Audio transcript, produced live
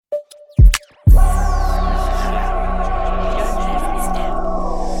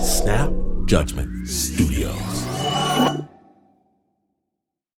Judgment Studios.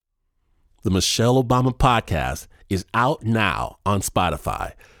 The Michelle Obama Podcast is out now on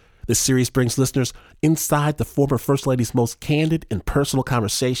Spotify. This series brings listeners inside the former First Lady's most candid and personal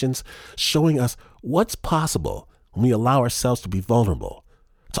conversations, showing us what's possible when we allow ourselves to be vulnerable,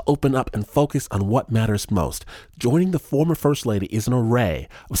 to open up and focus on what matters most. Joining the former First Lady is an array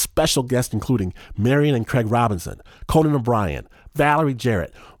of special guests, including Marion and Craig Robinson, Conan O'Brien, Valerie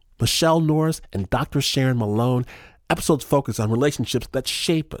Jarrett, Michelle Norris, and Dr. Sharon Malone. Episodes focus on relationships that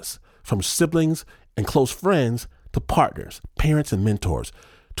shape us, from siblings and close friends to partners, parents, and mentors,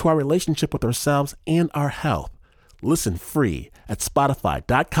 to our relationship with ourselves and our health. Listen free at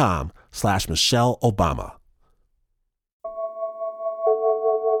spotify.com/Michelle Obama.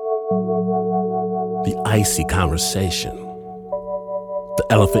 The icy conversation. The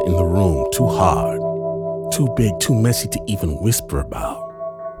elephant in the room, too hard, too big, too messy to even whisper about.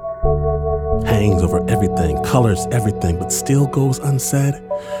 Hangs over everything, colors everything, but still goes unsaid.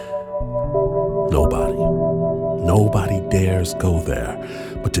 Nobody dares go there.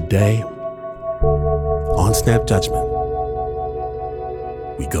 But today, on Snap Judgment,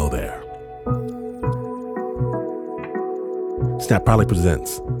 we go there. Snap proudly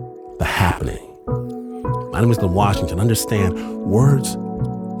presents The Happening. My name is Lynn Washington. Understand, words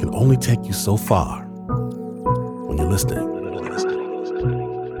can only take you so far when you're listening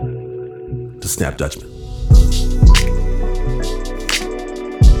to Snap Judgment.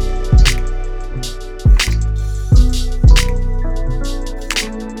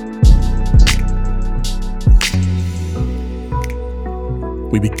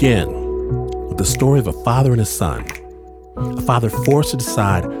 We begin with the story of a father and a son, a father forced to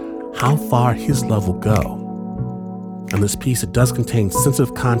decide how far his love will go. In this piece, it does contain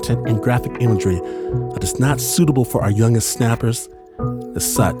sensitive content and graphic imagery that is not suitable for our youngest snappers. As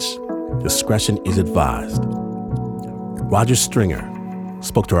such, discretion is advised. Roger Stringer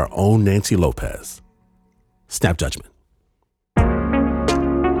spoke to our own Nancy Lopez. Snap Judgment.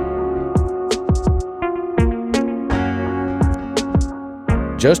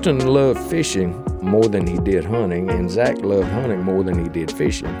 Justin loved fishing more than he did hunting, and Zac loved hunting more than he did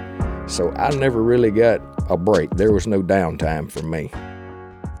fishing. So I never really got a break. There was no downtime for me.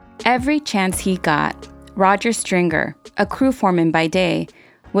 Every chance he got, Roger Stringer, a crew foreman by day,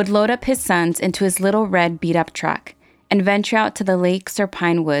 would load up his sons into his little red beat-up truck and venture out to the lakes or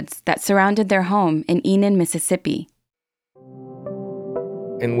pine woods that surrounded their home in Enon, Mississippi.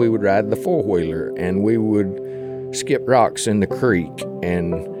 And we would ride the four-wheeler, and we would skip rocks in the creek,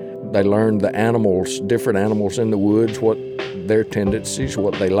 and they learned the animals, different animals in the woods, what their tendencies,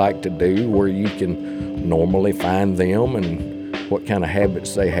 what they like to do, where you can normally find them, and what kind of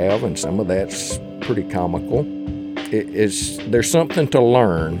habits they have, and some of that's pretty comical. There's something to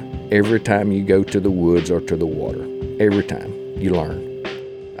learn every time you go to the woods or to the water. Every time you learn.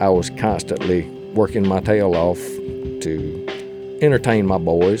 I was constantly working my tail off to entertain my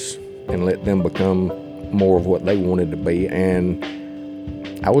boys and let them become more of what they wanted to be, and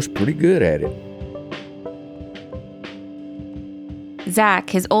I was pretty good at it.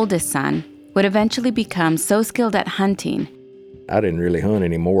 Zac, his oldest son, would eventually become so skilled at hunting. I didn't really hunt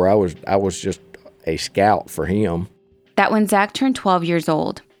anymore. I was just a scout for him. That when Zac turned 12 years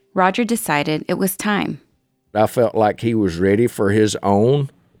old, Roger decided it was time. I felt like he was ready for his own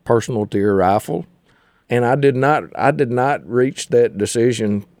personal deer rifle. And I did not reach that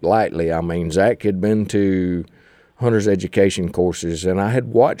decision lightly. I mean, Zac had been to hunter's education courses, and I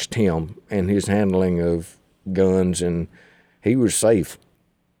had watched him and his handling of guns, and he was safe.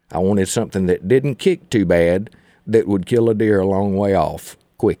 I wanted something that didn't kick too bad, that would kill a deer a long way off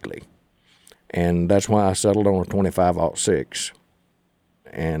quickly. And that's why I settled on a 25-06.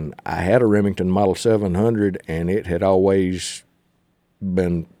 And I had a Remington Model 700, and it had always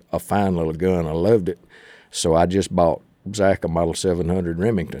been a fine little gun. I loved it. So I just bought Zac a Model 700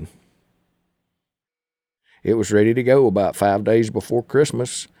 Remington. It was ready to go about 5 days before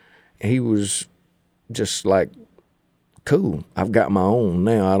Christmas. He was just like, cool, I've got my own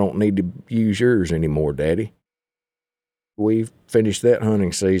now. I don't need to use yours anymore, Daddy. We finished that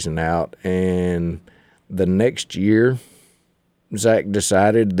hunting season out, and the next year, Zac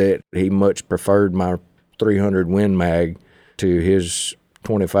decided that he much preferred my 300 Win Mag to his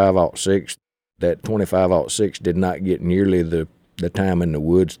 25-06. That 25-06 did not get nearly the time in the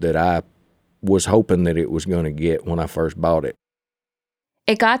woods that I was hoping that it was going to get when I first bought it.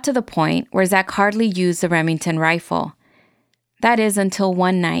 It got to the point where Zac hardly used the Remington rifle. That is until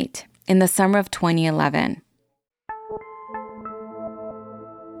one night in the summer of 2011.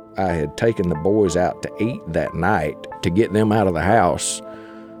 I had taken the boys out to eat that night to get them out of the house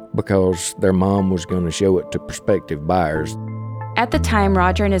because their mom was going to show it to prospective buyers. At the time,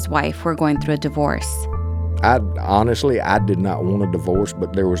 Roger and his wife were going through a divorce. I did not want a divorce,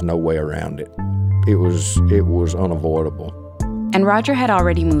 but there was no way around it. It was unavoidable. And Roger had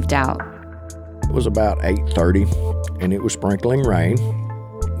already moved out. It was about 8:30, and it was sprinkling rain.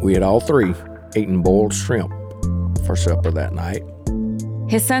 We had all three eaten boiled shrimp for supper that night.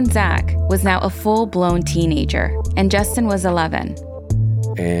 His son, Zac, was now a full-blown teenager, and Justin was 11.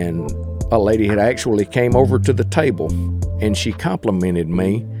 And a lady had actually came over to the table, and she complimented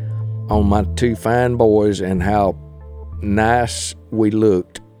me on my two fine boys and how nice we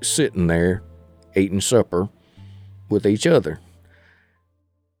looked sitting there eating supper with each other.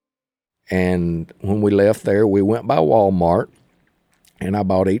 And when we left there, we went by Walmart, and I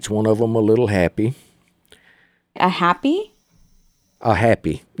bought each one of them a little happy. A happy? A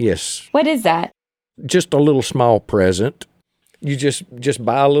happy, yes. What is that? Just a little small present. You just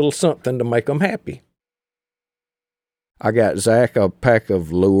buy a little something to make them happy. I got Zac a pack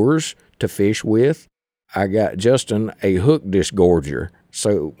of lures to fish with. I got Justin a hook disgorger.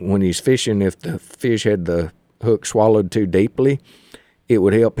 So when he's fishing, if the fish had the hook swallowed too deeply, it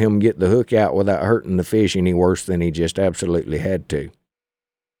would help him get the hook out without hurting the fish any worse than he just absolutely had to.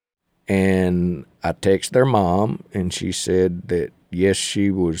 And I texted their mom, and she said that, yes,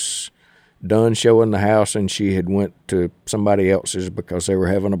 she was done showing the house, and she had went to somebody else's because they were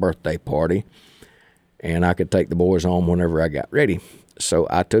having a birthday party, and I could take the boys home whenever I got ready. So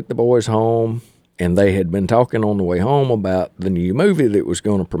I took the boys home, and they had been talking on the way home about the new movie that was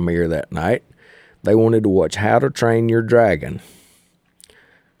going to premiere that night. They wanted to watch How to Train Your Dragon,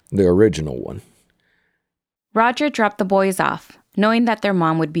 the original one. Roger dropped the boys off, knowing that their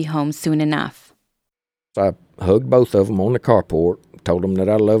mom would be home soon enough. So I hugged both of them on the carport, told them that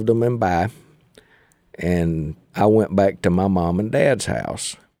I loved them and bye, and I went back to my mom and dad's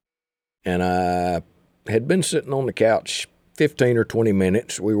house. And I had been sitting on the couch 15 or 20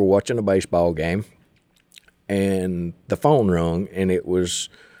 minutes. We were watching a baseball game, and the phone rung, and it was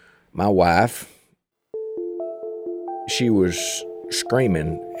my wife. She was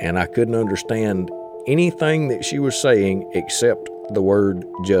screaming, and I couldn't understand anything that she was saying except the word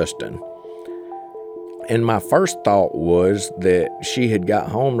Justin. And my first thought was that she had got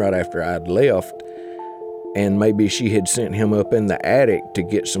home right after I'd left, and maybe she had sent him up in the attic to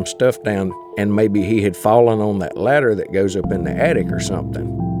get some stuff down, and maybe he had fallen on that ladder that goes up in the attic or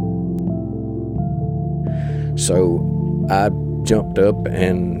something. So I jumped up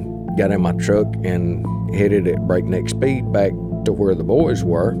and got in my truck and headed at breakneck speed back to where the boys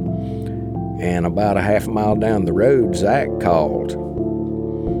were. And about a half mile down the road, Zac called.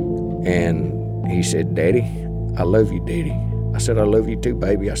 And he said, "Daddy, I love you, Daddy." I said, "I love you too,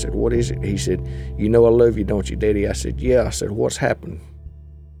 baby." I said, "What is it?" He said, "You know I love you, don't you, Daddy?" I said, "Yeah." I said, "What's happened?"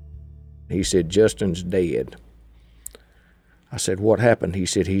 He said, "Justin's dead." I said, "What happened?" He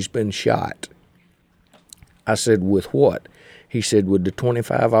said, "He's been shot." I said, "With what?" He said, "With the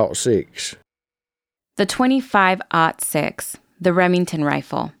 25-06. The 25-06, the Remington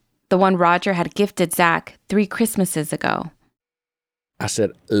rifle, the one Roger had gifted Zac 3 Christmases ago. I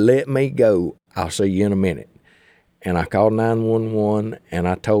said, "Let me go. I'll see you in a minute." And I called 911, and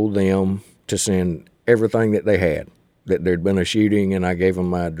I told them to send everything that they had, that there'd been a shooting, and I gave them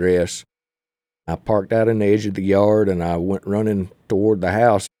my address. I parked out on the edge of the yard, and I went running toward the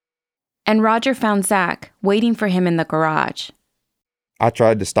house. And Roger found Zac waiting for him in the garage. I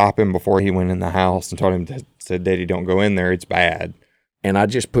tried to stop him before he went in the house and told him, said, "Daddy, don't go in there. It's bad." And I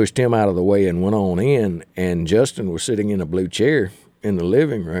just pushed him out of the way and went on in, and Justin was sitting in a blue chair in the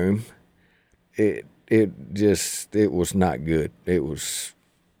living room. It was not good. It was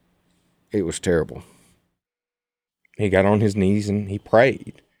terrible. He got on his knees and he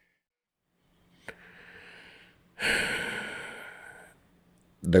prayed.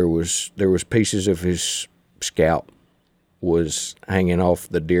 There was pieces of his scalp was hanging off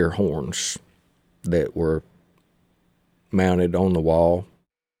the deer horns that were mounted on the wall.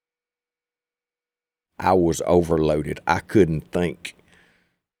 I was overloaded. I couldn't think.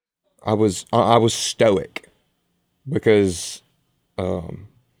 I was stoic because I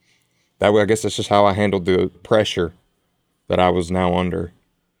guess that's just how I handled the pressure that I was now under.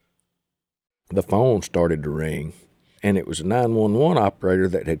 The phone started to ring, and it was a 911 operator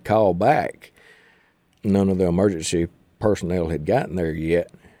that had called back. None of the emergency personnel had gotten there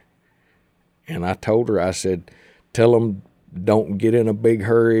yet. And I told her, I said, "Tell them don't get in a big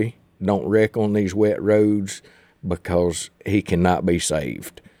hurry, don't wreck on these wet roads, because he cannot be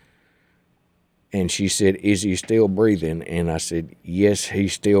saved." And she said, "Is he still breathing?" And I said, "Yes,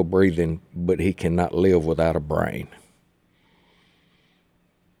 he's still breathing, but he cannot live without a brain."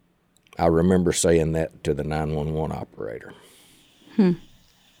 I remember saying that to the 911 operator.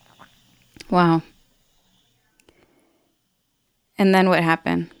 Wow. And then what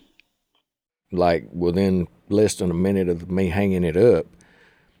happened? Like within less than a minute of me hanging it up,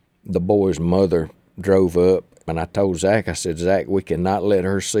 the boy's mother drove up, and I told Zac, I said, Zac, we cannot let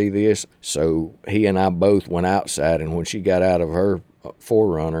her see this. So he and I both went outside, and when she got out of her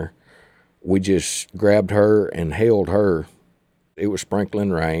 4Runner, we just grabbed her and held her. It was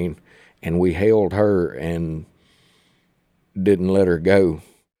sprinkling rain, and we held her and didn't let her go.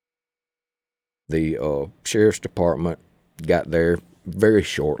 The sheriff's department got there very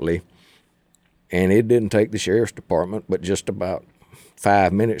shortly, and it didn't take the sheriff's department but just about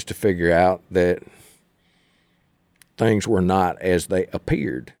 5 minutes to figure out that things were not as they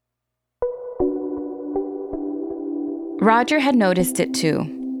appeared. Roger had noticed it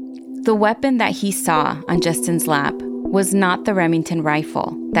too. The weapon that he saw on Justin's lap was not the Remington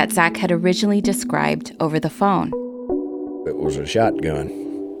rifle that Zac had originally described over the phone. It was a shotgun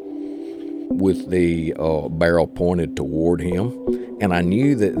with the barrel pointed toward him, and I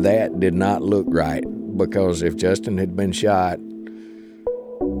knew that that did not look right, because if Justin had been shot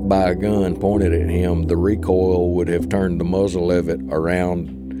by a gun pointed at him, the recoil would have turned the muzzle of it around,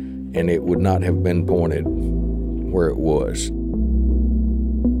 and it would not have been pointed where it was.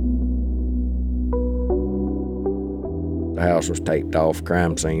 The house was taped off,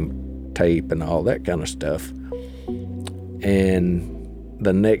 crime scene tape and all that kind of stuff. And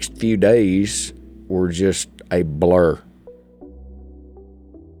the next few days were just a blur.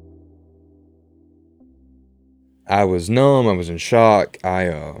 I was numb. I was in shock. I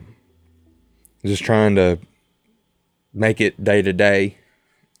was just trying to make it day to day.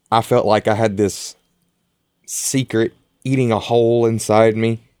 I felt like I had this secret eating a hole inside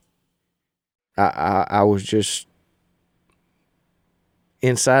me. I was just,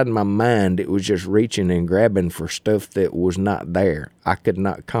 inside my mind, it was just reaching and grabbing for stuff that was not there. I could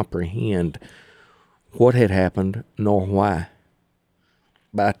not comprehend what had happened nor why.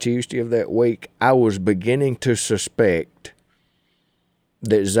 By Tuesday of that week, I was beginning to suspect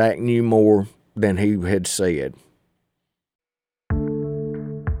that Zac knew more than he had said.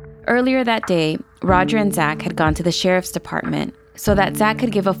 Earlier that day, Roger and Zac had gone to the sheriff's department so that Zac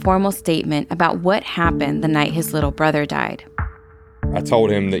could give a formal statement about what happened the night his little brother died. I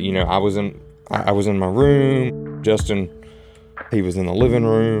told him that, I was in my room. Justin, he was in the living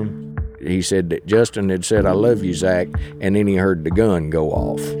room. He said that Justin had said, I love you, Zac, and then he heard the gun go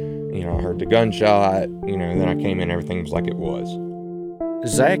off. I heard the gunshot, then I came in, everything was like it was.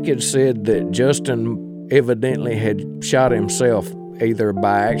 Zac had said that Justin evidently had shot himself either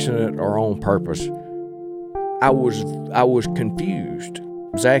by accident or on purpose. I was confused.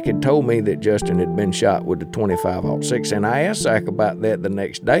 Zac had told me that Justin had been shot with the .25-06, and I asked Zac about that the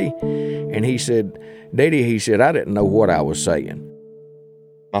next day, and he said, Daddy, he said, I didn't know what I was saying.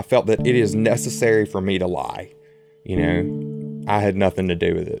 I felt that it is necessary for me to lie. I had nothing to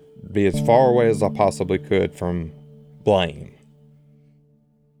do with it. Be as far away as I possibly could from blame.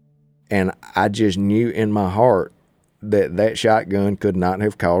 And I just knew in my heart that that shotgun could not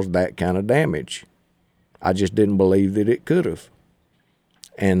have caused that kind of damage. I just didn't believe that it could have.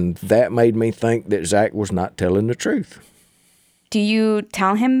 And that made me think that Zac was not telling the truth. Do you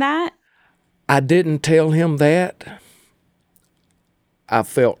tell him that? I didn't tell him that. I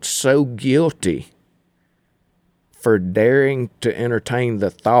felt so guilty for daring to entertain the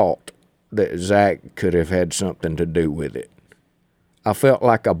thought that Zac could have had something to do with it. I felt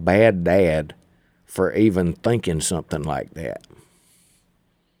like a bad dad for even thinking something like that.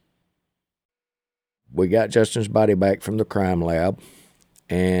 We got Justin's body back from the crime lab,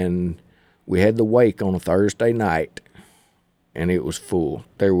 and we had the wake on a Thursday night, and it was full.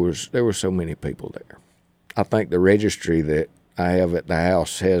 There were so many people there. I think the registry that I have at the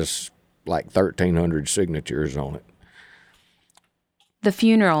house has like 1,300 signatures on it. The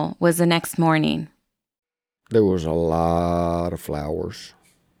funeral was the next morning. There was a lot of flowers.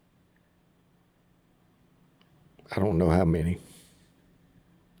 I don't know how many,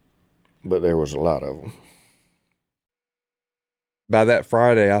 but there was a lot of them. By that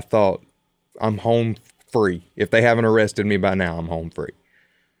Friday, I thought, I'm home free. If they haven't arrested me by now, I'm home free.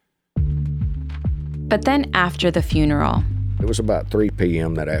 But then after the funeral, it was about 3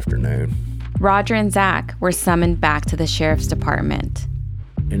 p.m. that afternoon. Roger and Zac were summoned back to the sheriff's department.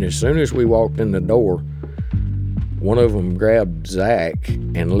 And as soon as we walked in the door, one of them grabbed Zac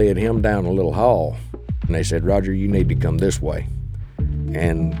and led him down a little hall. And they said, Roger, you need to come this way.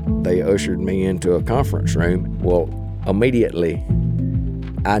 And they ushered me into a conference room. Well, immediately,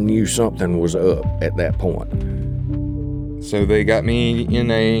 I knew something was up at that point. So they got me in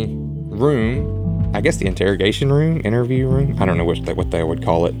a room, I guess the interrogation room, interview room, I don't know what they would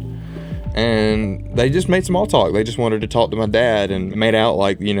call it. And they just made small talk. They just wanted to talk to my dad and made out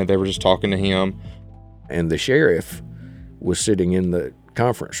like, they were just talking to him. And the sheriff was sitting in the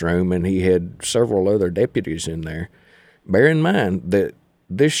conference room, and he had several other deputies in there. Bear in mind that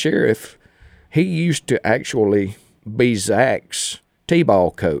this sheriff, he used to actually be Zach's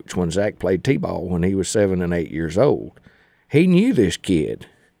t-ball coach when Zach played t-ball when he was 7 and 8 years old. He knew this kid.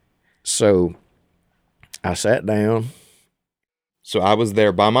 So I sat down. So I was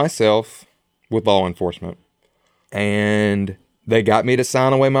there by myself with law enforcement, and they got me to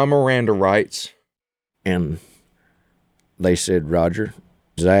sign away my Miranda rights. And they said, Roger,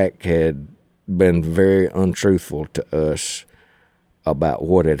 Zach had been very untruthful to us about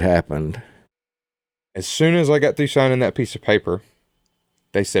what had happened. As soon as I got through signing that piece of paper,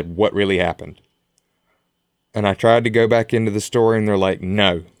 they said, what really happened? And I tried to go back into the story, and they're like,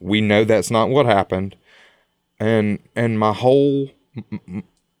 no, we know that's not what happened. And my whole...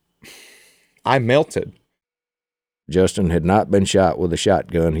 I melted. Justin had not been shot with a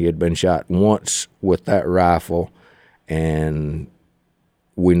shotgun. He had been shot once with that rifle, and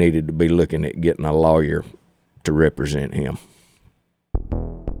we needed to be looking at getting a lawyer to represent him.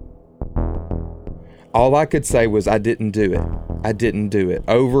 All I could say was I didn't do it. I didn't do it,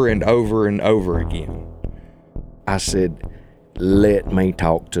 over and over and over again. I said, let me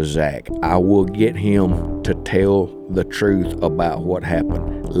talk to Zach. I will get him to tell the truth about what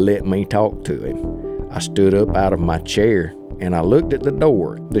happened. Let me talk to him. I stood up out of my chair and I looked at the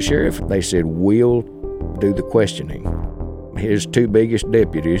door. The sheriff, they said, we'll do the questioning. His two biggest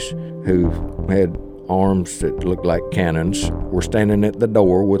deputies, who had arms that looked like cannons, were standing at the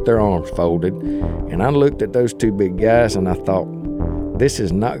door with their arms folded. And I looked at those two big guys and I thought, this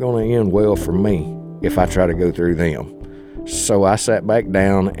is not going to end well for me if I try to go through them. So I sat back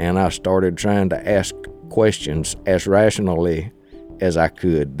down and I started trying to ask questions as rationally as I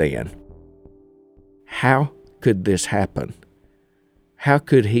could then. How could this happen? How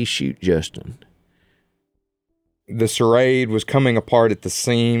could he shoot Justin? The charade was coming apart at the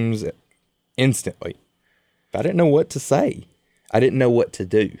seams instantly. I didn't know what to say. I didn't know what to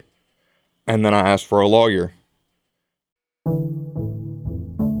do. And then I asked for a lawyer.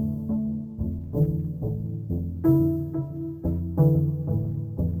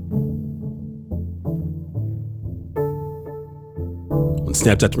 When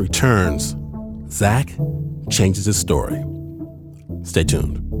Snap Judgment returns, Zach changes his story. Stay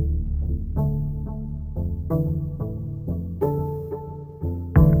tuned.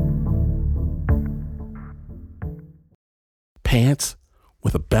 Pants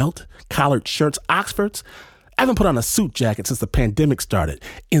with a belt, collared shirts, Oxfords. I haven't put on a suit jacket since the pandemic started.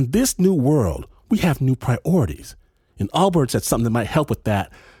 In this new world, we have new priorities. And Allbirds had something that might help with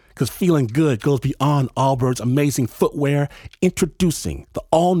that, because feeling good goes beyond Allbirds' amazing footwear. Introducing the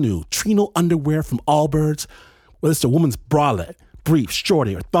all-new Trino underwear from Allbirds. Whether it's a woman's bralette, brief,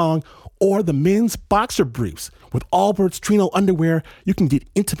 shorty, or thong, or the men's boxer briefs. With Allbirds Trino underwear, you can get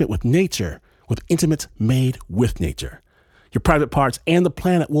intimate with nature, with intimates made with nature. Your private parts and the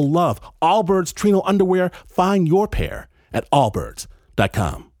planet will love Allbirds Trino underwear. Find your pair at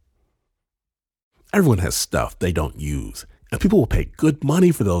allbirds.com. Everyone has stuff they don't use, and people will pay good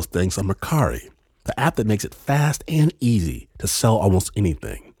money for those things on Mercari, the app that makes it fast and easy to sell almost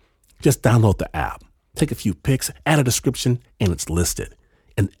anything. Just download the app, take a few pics, add a description, and it's listed.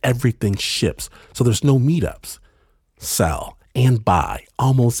 And everything ships, so there's no meetups. Sell and buy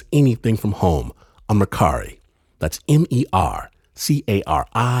almost anything from home on Mercari. That's MERCARI,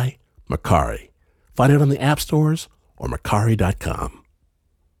 Mercari. Find it on the app stores or Mercari.com.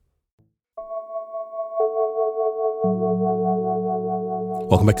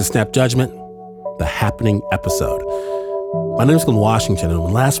 Welcome back to Snap Judgment, the happening episode. My name is Glenn Washington, and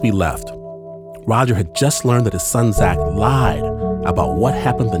when last we left, Roger had just learned that his son Zach lied about what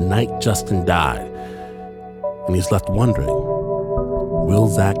happened the night Justin died. And he's left wondering, will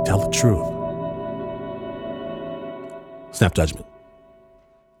Zach tell the truth? Snap Judgment.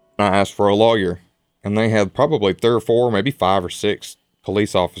 I asked for a lawyer, and they had probably 3 or 4, maybe 5 or 6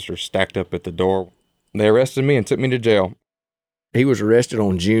 police officers stacked up at the door. They arrested me and took me to jail. He was arrested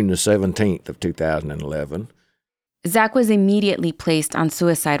on June the 17th of 2011. Zach was immediately placed on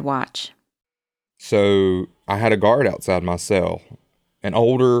suicide watch. So I had a guard outside my cell, an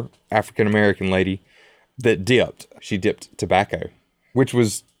older African-American lady that dipped. She dipped tobacco, which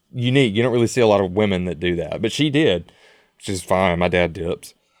was unique. You don't really see a lot of women that do that, but she did, which is fine. My dad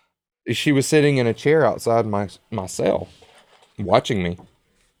dips. She was sitting in a chair outside my cell, watching me.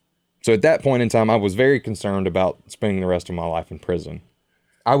 So at that point in time, I was very concerned about spending the rest of my life in prison.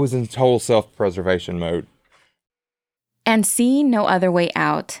 I was in total self-preservation mode. And seeing no other way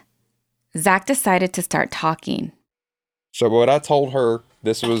out, Zac decided to start talking. So what I told her,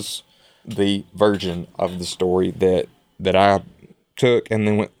 this was the version of the story that I took and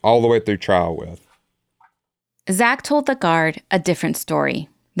then went all the way through trial with. Zac told the guard a different story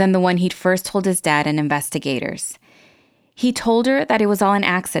than the one he'd first told his dad and investigators. He told her that it was all an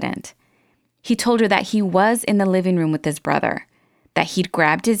accident. He told her that he was in the living room with his brother, that he'd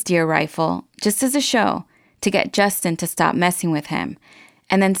grabbed his deer rifle just as a show to get Justin to stop messing with him,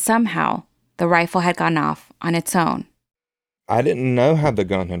 and then somehow the rifle had gone off on its own. I didn't know how the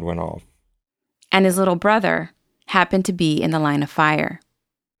gun had went off. And his little brother happened to be in the line of fire.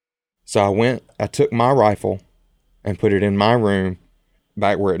 So I took my rifle and put it in my room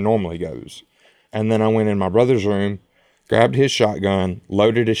back where it normally goes. And then I went in my brother's room, grabbed his shotgun,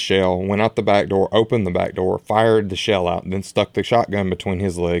 loaded his shell, went out the back door, opened the back door, fired the shell out, and then stuck the shotgun between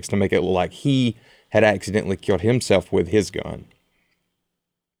his legs to make it look like he had accidentally killed himself with his gun.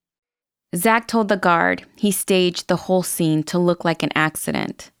 Zac told the guard he staged the whole scene to look like an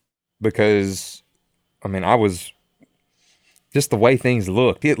accident. Because, I was... just the way things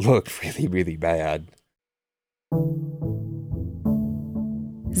looked, it looked really, really bad.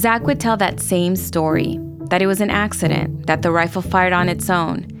 Zac would tell that same story, that it was an accident, that the rifle fired on its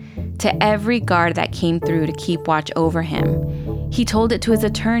own, to every guard that came through to keep watch over him. He told it to his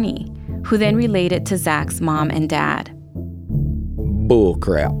attorney, who then relayed it to Zac's mom and dad. Bull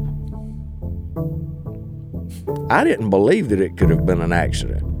crap. I didn't believe that it could have been an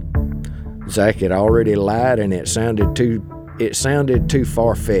accident. Zac had already lied, and it sounded too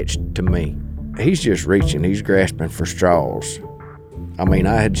far-fetched to me. He's just reaching, he's grasping for straws.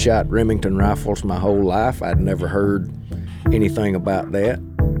 I had shot Remington rifles my whole life. I'd never heard anything about that.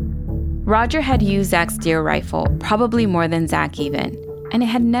 Roger had used Zac's deer rifle, probably more than Zac even, and it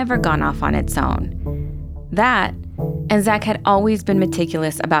had never gone off on its own. That, and Zac had always been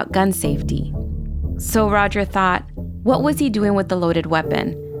meticulous about gun safety. So Roger thought, what was he doing with the loaded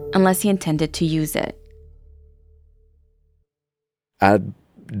weapon, unless he intended to use it? I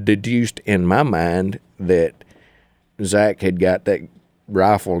deduced in my mind that Zac had got that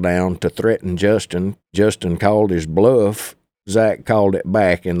rifle down to threaten Justin. Justin called his bluff. Zac called it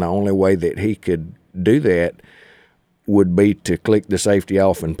back, and the only way that he could do that would be to click the safety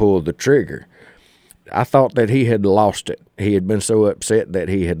off and pull the trigger. I thought that he had lost it. He had been so upset that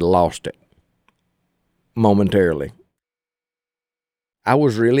he had lost it momentarily. I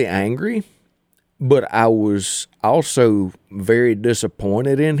was really angry, but I was also very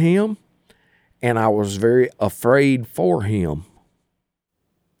disappointed in him, and I was very afraid for him.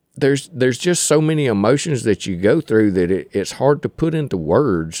 There's just so many emotions that you go through that it's hard to put into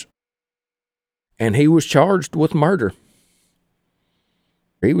words. And he was charged with murder.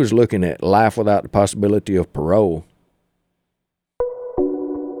 He was looking at life without the possibility of parole.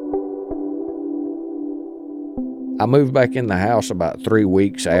 I moved back in the house about 3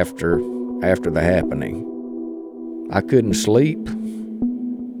 weeks after the happening. I couldn't sleep.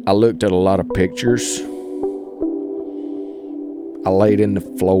 I looked at a lot of pictures. I laid in the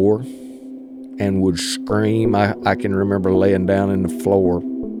floor and would scream. I can remember laying down in the floor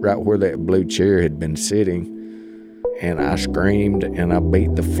right where that blue chair had been sitting, and I screamed and I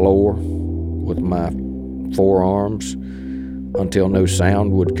beat the floor with my forearms until no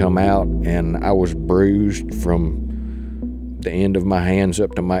sound would come out, and I was bruised from the end of my hands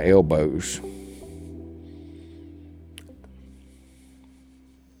up to my elbows.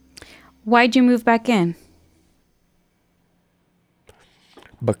 Why'd you move back in?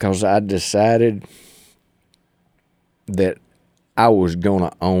 Because I decided that I was going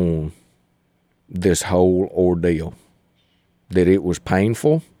to own this whole ordeal. That it was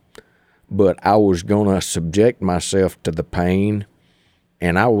painful, but I was going to subject myself to the pain,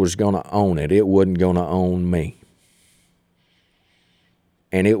 and I was going to own it. It wasn't going to own me.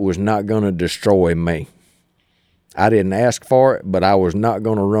 And it was not going to destroy me. I didn't ask for it, but I was not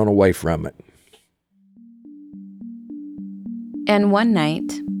going to run away from it. And one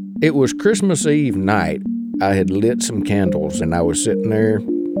night... It was Christmas Eve night. I had lit some candles, and I was sitting there,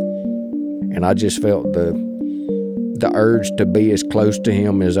 and I just felt the urge to be as close to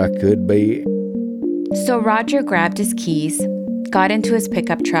him as I could be. So Roger grabbed his keys, got into his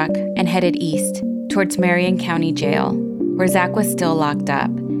pickup truck, and headed east towards Marion County Jail, where Zac was still locked up.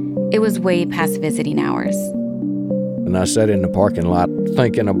 It was way past visiting hours. And I sat in the parking lot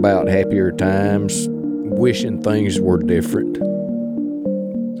thinking about happier times, wishing things were different.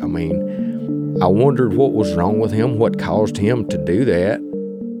 I wondered what was wrong with him, what caused him to do that.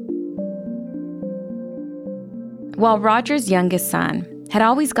 While Roger's youngest son had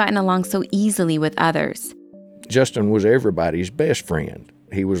always gotten along so easily with others. Justin was everybody's best friend.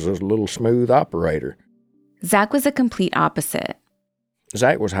 He was a little smooth operator. Zac was a complete opposite.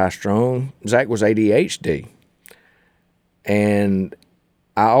 Zac was high-strung. Zac was ADHD. And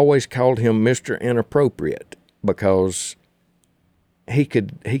I always called him Mr. Inappropriate because he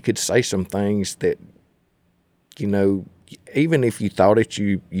could say some things that, you know, even if you thought it,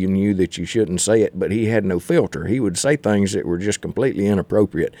 you knew that you shouldn't say it, but he had no filter. He would say things that were just completely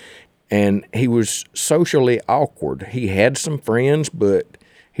inappropriate. And he was socially awkward. He had some friends, but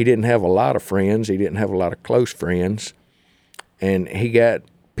he didn't have a lot of friends. He didn't have a lot of close friends. And he got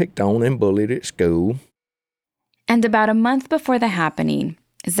picked on and bullied at school. And about a month before the happening,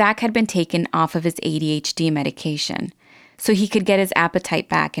 Zac had been taken off of his ADHD medication so he could get his appetite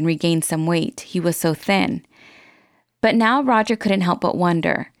back and regain some weight. He was so thin. But now Roger couldn't help but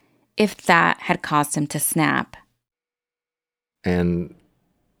wonder if that had caused him to snap. And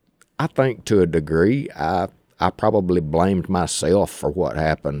I think to a degree, I probably blamed myself for what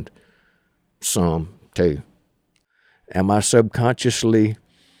happened some, too. Am I subconsciously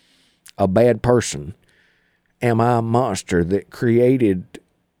a bad person? Am I a monster that created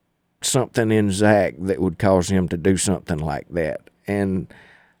something in Zac that would cause him to do something like that? And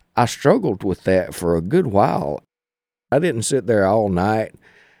I struggled with that for a good while. I didn't sit there all night.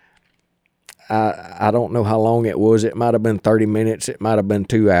 I don't know how long it was. It might have been 30 minutes. It might have been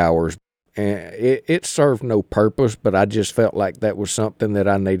 2 hours. And it served no purpose, but I just felt like that was something that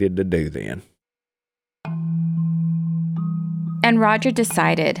I needed to do then. And Roger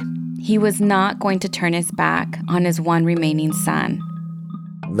decided he was not going to turn his back on his one remaining son.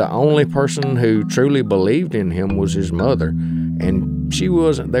 The only person who truly believed in him was his mother, and she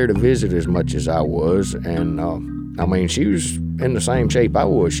wasn't there to visit as much as I was, and I mean, she was in the same shape I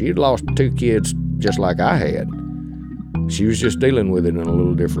was. She had lost 2 kids just like I had. She was just dealing with it in a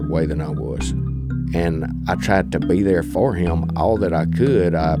little different way than I was. And I tried to be there for him all that I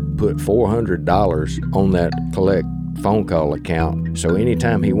could. I put $400 on that collect phone call account, so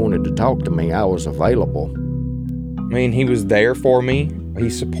anytime he wanted to talk to me, I was available. I mean, he was there for me. He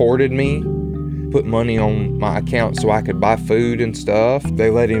supported me, put money on my account so I could buy food and stuff. They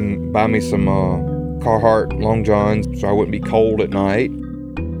let him buy me some Carhartt Long Johns so I wouldn't be cold at night.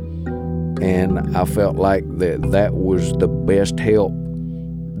 And I felt like that was the best help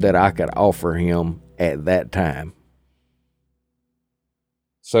that I could offer him at that time.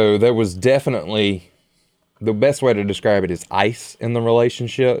 So there was definitely, the best way to describe it is ice in the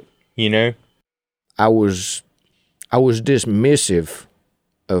relationship, you know? I was dismissive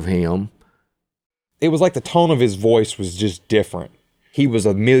of him. It was like the tone of his voice was just different. He was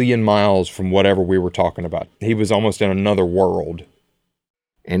a million miles from whatever we were talking about. He was almost in another world.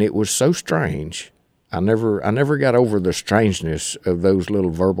 And it was so strange. I never got over the strangeness of those little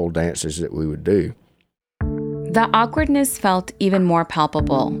verbal dances that we would do. The awkwardness felt even more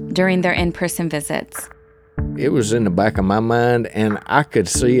palpable during their in-person visits. It was in the back of my mind, and I could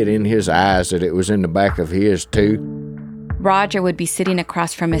see it in his eyes that it was in the back of his, too. Roger would be sitting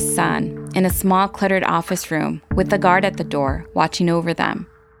across from his son in a small cluttered office room with the guard at the door watching over them.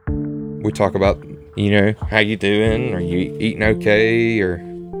 We talk about, you know, how you doing? Are you eating okay? Or,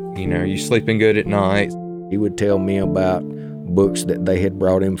 you know, are you sleeping good at night? He would tell me about books that they had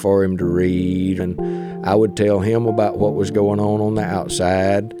brought in for him to read, and I would tell him about what was going on the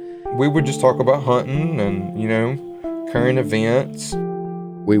outside. We would just talk about hunting and, you know, current events.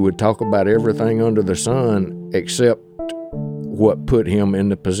 We would talk about everything under the sun except what put him in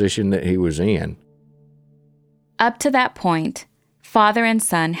the position that he was in. Up to that point, father and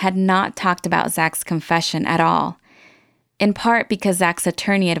son had not talked about Zac's confession at all, in part because Zac's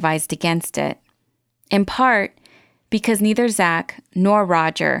attorney advised against it, in part because neither Zac nor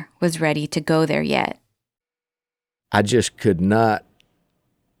Roger was ready to go there yet. I just could not.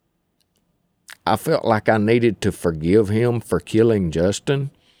 I felt like I needed to forgive him for killing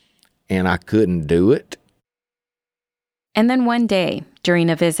Justin, and I couldn't do it. And then one day, during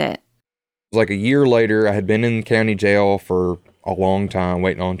a visit, It was like a year later, I had been in county jail for a long time,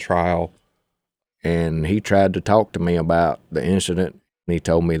 waiting on trial. And he tried to talk to me about the incident. He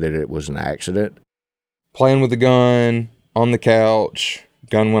told me that it was an accident. Playing with the gun, on the couch,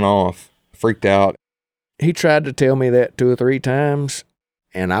 gun went off, freaked out. He tried to tell me that 2 or 3 times,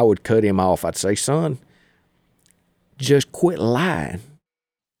 and I would cut him off. I'd say, son, just quit lying.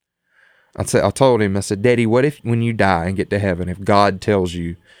 I told him, I said, Daddy, what if when you die and get to heaven, if God tells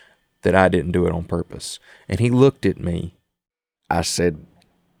you that I didn't do it on purpose? And he looked at me. I said,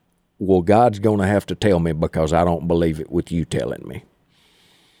 well, God's going to have to tell me because I don't believe it with you telling me.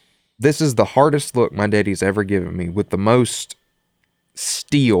 This is the hardest look my daddy's ever given me, with the most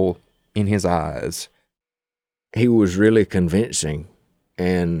steel in his eyes. He was really convincing,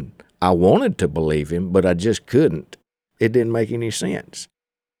 and I wanted to believe him, but I just couldn't. It didn't make any sense.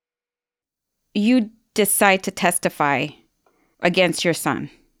 You decide to testify against your son.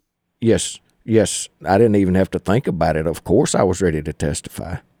 Yes. I didn't even have to think about it. Of course I was ready to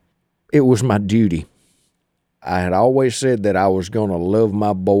testify. It was my duty. I had always said that I was going to love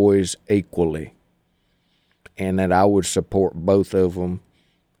my boys equally and that I would support both of them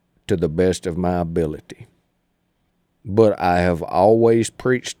to the best of my ability. But I have always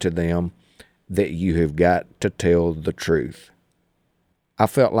preached to them that you have got to tell the truth. I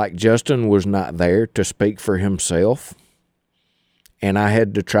felt like Justin was not there to speak for himself, and I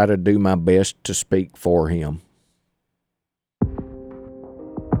had to try to do my best to speak for him.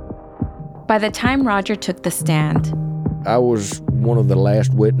 By the time Roger took the stand, I was one of the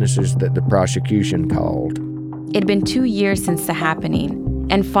last witnesses that the prosecution called. It'd been 2 years since the happening,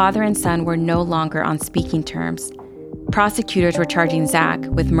 and father and son were no longer on speaking terms. Prosecutors were charging Zac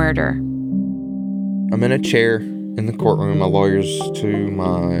with murder. I'm in a chair in the courtroom. My lawyer's to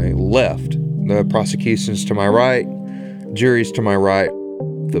my left. The prosecution's to my right. Jury's to my right.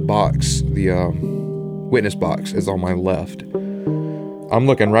 The witness box is on my left. I'm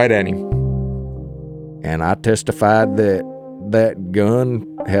looking right at him. And I testified that that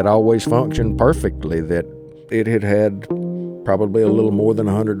gun had always functioned perfectly, that it had probably a little more than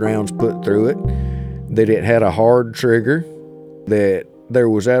 100 rounds put through it, that it had a hard trigger, that there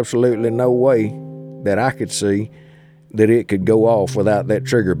was absolutely no way that I could see that it could go off without that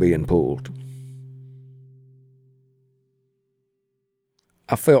trigger being pulled.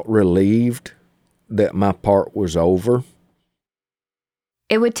 I felt relieved that my part was over.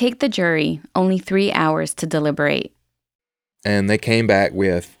 It would take the jury only 3 hours to deliberate. And they came back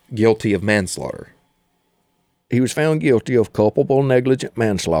with guilty of manslaughter. He was found guilty of culpable negligent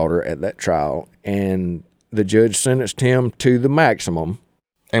manslaughter at that trial, and the judge sentenced him to the maximum.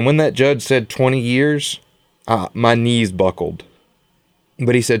 And when that judge said 20 years, my knees buckled.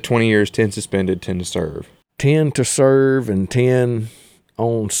 But he said 20 years, 10 suspended, 10 to serve. 10 to serve and 10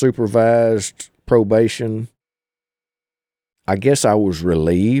 on supervised probation. I guess I was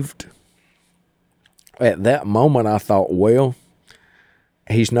relieved. At that moment, I thought, well,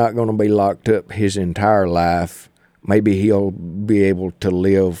 he's not going to be locked up his entire life. Maybe he'll be able to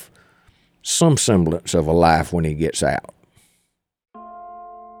live some semblance of a life when he gets out.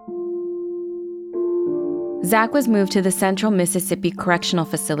 Zac was moved to the Central Mississippi Correctional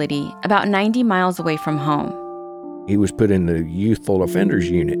Facility, about 90 miles away from home. He was put in the Youthful Offenders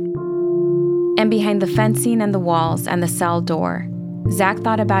Unit. And behind the fencing and the walls and the cell door, Zac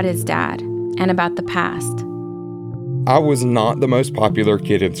thought about his dad and about the past. I was not the most popular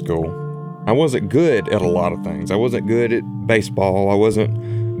kid in school. I wasn't good at a lot of things. I wasn't good at baseball. I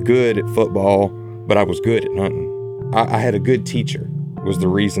wasn't good at football, but I was good at hunting. I had a good teacher, was the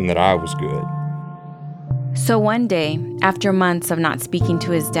reason that I was good. So one day, after months of not speaking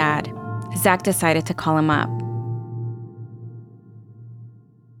to his dad, Zac decided to call him up.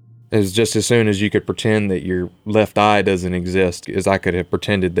 It's just as soon as you could pretend that your left eye doesn't exist, as I could have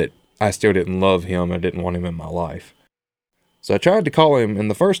pretended that I still didn't love him. I didn't want him in my life. So I tried to call him,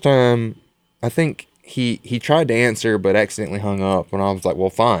 and the first time, I think he tried to answer, but accidentally hung up. And I was like, well,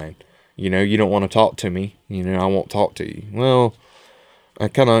 fine. You don't want to talk to me. I won't talk to you. Well, I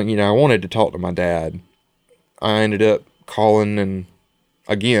kind of, I wanted to talk to my dad. I ended up calling, and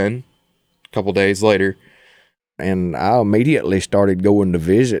again, a couple days later. And I immediately started going to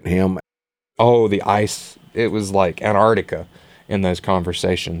visit him. Oh, the ice. It was like Antarctica in those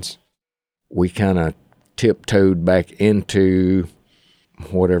conversations. We kind of tiptoed back into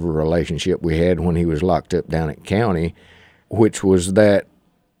whatever relationship we had when he was locked up down at county, which was that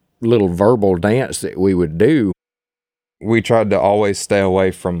little verbal dance that we would do. We tried to always stay away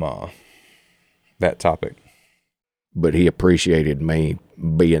from that topic. But he appreciated me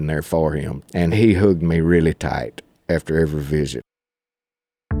being there for him, and he hugged me really tight after every visit.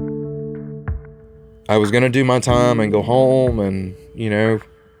 I was going to do my time and go home and,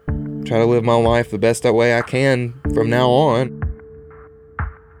 try to live my life the best that way I can from now on.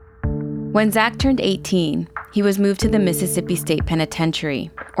 When Zac turned 18, he was moved to the Mississippi State Penitentiary,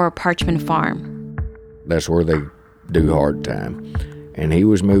 or Parchman Farm. That's where they do hard time. And he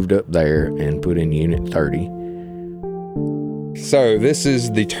was moved up there and put in Unit 30. So this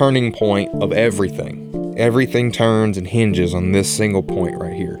is the turning point of everything. Everything turns and hinges on this single point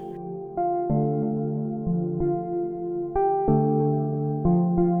right here.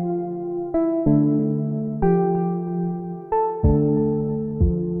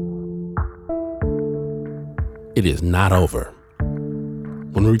 It is not over.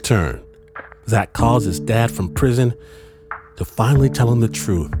 When we return, Zac calls his dad from prison to finally tell him the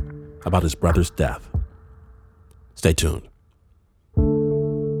truth about his brother's death. Stay tuned.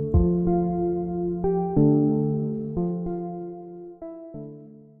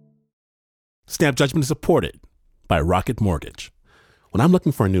 Snap Judgment is supported by Rocket Mortgage. When I'm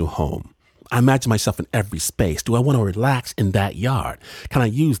looking for a new home, I imagine myself in every space. Do I want to relax in that yard? Can I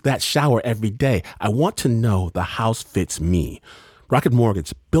use that shower every day? I want to know the house fits me. Rocket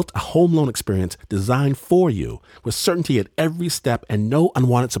Mortgage built a home loan experience designed for you with certainty at every step and no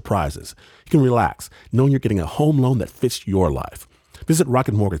unwanted surprises. You can relax knowing you're getting a home loan that fits your life. Visit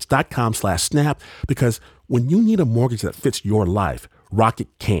rocketmortgage.com/snap because when you need a mortgage that fits your life, Rocket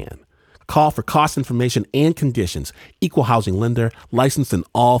can. Call for cost information and conditions. Equal housing lender, licensed in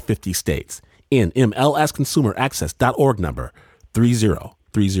all 50 states. NMLSconsumeraccess.org number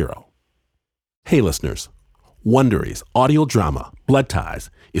 3030. Hey listeners, Wondery's audio drama, Blood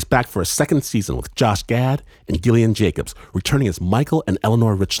Ties, is back for a second season with Josh Gad and Gillian Jacobs, returning as Michael and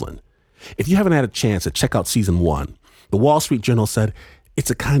Eleanor Richland. If you haven't had a chance to check out season 1, the Wall Street Journal said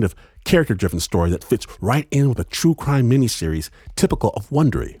it's a kind of character-driven story that fits right in with a true crime miniseries typical of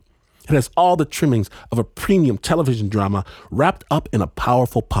Wondery. It has all the trimmings of a premium television drama wrapped up in a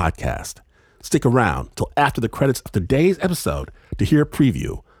powerful podcast. Stick around till after the credits of today's episode to hear a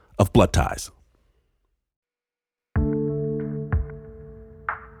preview of Blood Ties.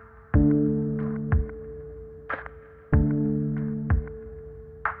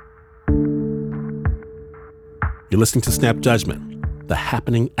 You're listening to Snap Judgment, the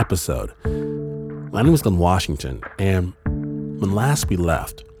happening episode. My name is Glenn Washington, and when last we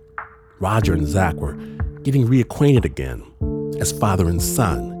left, Roger and Zac were getting reacquainted again as father and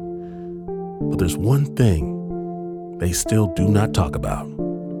son. But there's one thing they still do not talk about.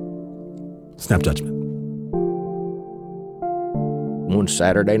 Snap Judgment. One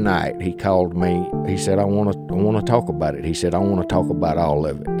Saturday night, he called me. He said, I want to talk about it. He said, I want to talk about all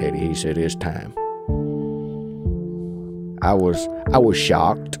of it, Daddy. He said, it's time. I was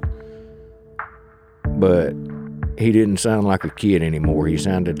shocked, but he didn't sound like a kid anymore. He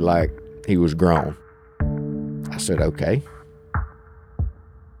sounded like he was grown. I said, okay.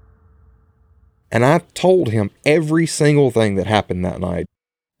 And I told him every single thing that happened that night.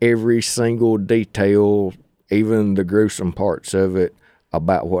 Every single detail, even the gruesome parts of it,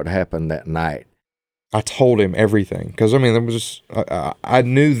 about what happened that night. I told him everything. Because, there was just, I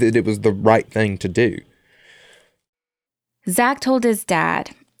knew that it was the right thing to do. Zac told his dad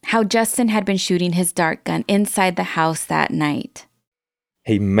how Justin had been shooting his dart gun inside the house that night.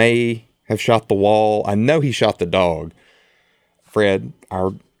 He may have shot the wall. I know he shot the dog. Fred,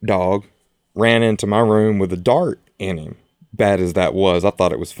 our dog, ran into my room with a dart in him. Bad as that was, I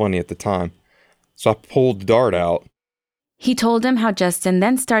thought it was funny at the time. So I pulled the dart out. He told him how Justin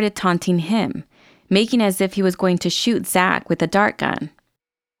then started taunting him, making as if he was going to shoot Zac with a dart gun.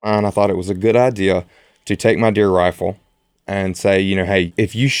 And I thought it was a good idea to take my deer rifle and say, hey,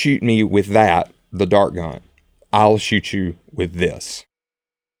 if you shoot me with that, the dart gun, I'll shoot you with this.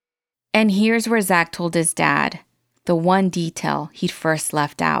 And here's where Zac told his dad the one detail he'd first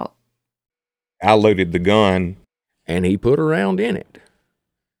left out. I loaded the gun. And he put a round in it.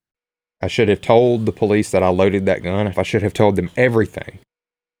 I should have told the police that I loaded that gun. If I should have told them everything.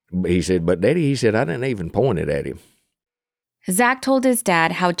 He said, but Daddy, he said, I didn't even point it at him. Zac told his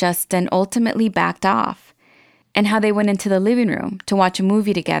dad how Justin ultimately backed off and how they went into the living room to watch a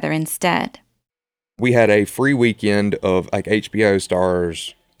movie together instead. We had a free weekend of HBO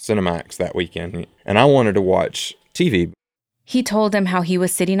Stars Cinemax that weekend, and I wanted to watch TV. He told him how he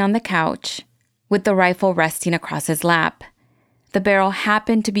was sitting on the couch with the rifle resting across his lap. The barrel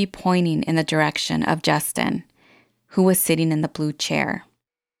happened to be pointing in the direction of Justin, who was sitting in the blue chair.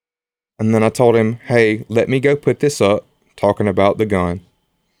 And then I told him, hey, let me go put this up, talking about the gun.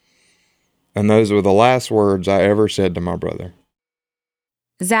 And those were the last words I ever said to my brother.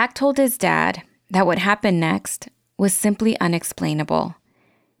 Zac told his dad that what happened next was simply unexplainable.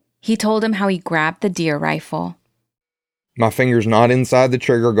 He told him how he grabbed the deer rifle. My finger's not inside the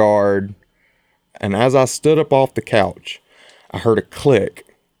trigger guard. And as I stood up off the couch, I heard a click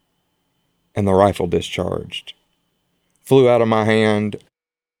and the rifle discharged. Flew out of my hand.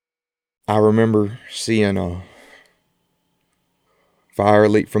 I remember seeing a fire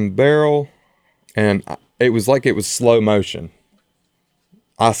leap from the barrel, and it was like it was slow motion.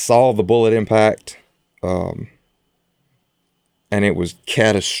 I saw the bullet impact, and it was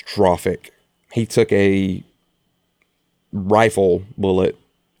catastrophic. He took a rifle bullet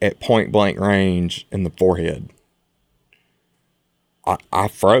at point blank range in the forehead. I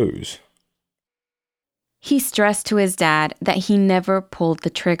froze. He stressed to his dad that he never pulled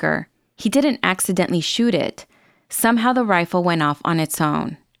the trigger. He didn't accidentally shoot it. Somehow the rifle went off on its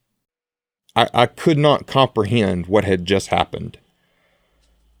own. I could not comprehend what had just happened.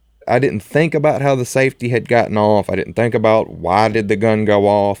 I didn't think about how the safety had gotten off. I didn't think about why did the gun go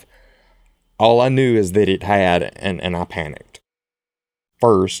off. All I knew is that it had, and I panicked.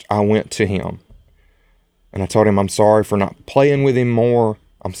 First, I went to him, and I told him I'm sorry for not playing with him more.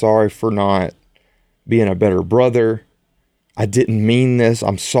 I'm sorry for not being a better brother. I didn't mean this.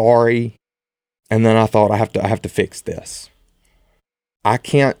 I'm sorry. And then I thought I have to fix this. I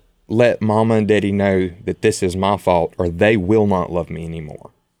can't let Mama and Daddy know that this is my fault, or they will not love me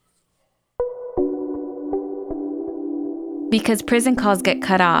anymore. Because prison calls get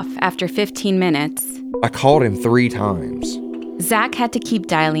cut off after 15 minutes, I called him 3 times. Zac had to keep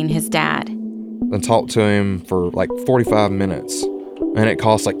dialing his dad. And talked to him for like 45 minutes. And it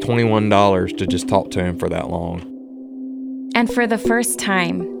cost like $21 to just talk to him for that long. And for the first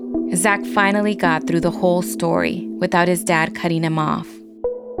time, Zac finally got through the whole story without his dad cutting him off.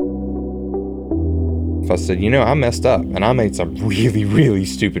 I said, I messed up and I made some really, really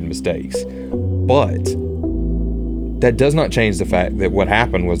stupid mistakes. But that does not change the fact that what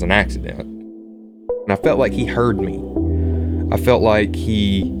happened was an accident. And I felt like he heard me. I felt like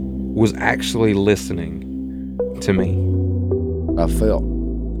he was actually listening to me. I felt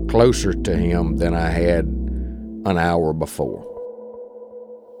closer to him than I had an hour before.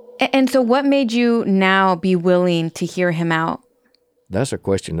 And so what made you now be willing to hear him out? That's a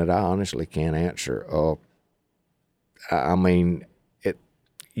question that I honestly can't answer.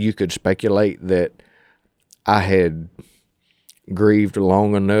 You could speculate that I had grieved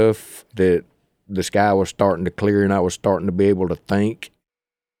long enough that the sky was starting to clear and I was starting to be able to think.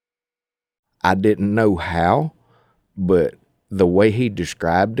 I didn't know how, but the way he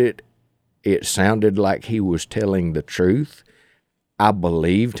described it, it sounded like he was telling the truth. I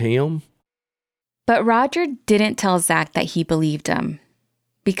believed him. But Roger didn't tell Zac that he believed him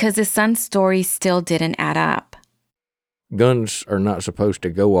because his son's story still didn't add up. Guns are not supposed to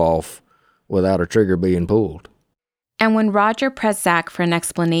go off without a trigger being pulled. And when Roger pressed Zac for an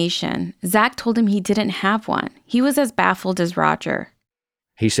explanation, Zac told him he didn't have one. He was as baffled as Roger.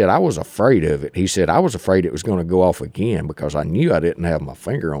 He said, I was afraid of it. He said, I was afraid it was going to go off again because I knew I didn't have my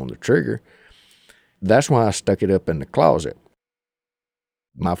finger on the trigger. That's why I stuck it up in the closet.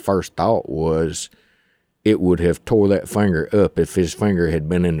 My first thought was it would have tore that finger up if his finger had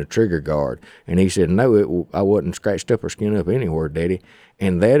been in the trigger guard. And he said, no, I wasn't scratched up or skinned up anywhere, Daddy.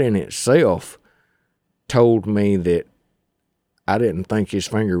 And that in itself told me that I didn't think his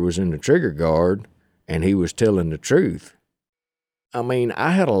finger was in the trigger guard and he was telling the truth. I mean,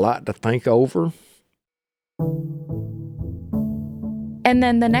 I had a lot to think over. And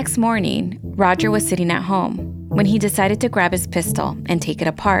then the next morning, Roger was sitting at home when he decided to grab his pistol and take it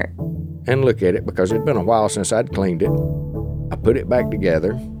apart. And look at it because it'd been a while since I'd cleaned it. I put it back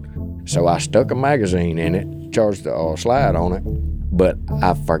together. So I stuck a magazine in it, charged the slide on it, but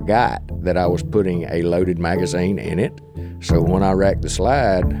I forgot that I was putting a loaded magazine in it. So when I racked the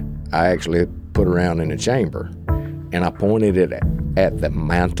slide, I actually put around in the chamber. And I pointed it at the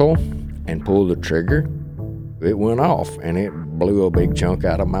mantle and pulled the trigger. It went off and it blew a big chunk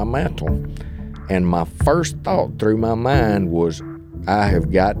out of my mantle. And my first thought through my mind was, I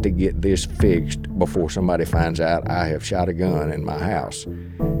have got to get this fixed before somebody finds out I have shot a gun in my house.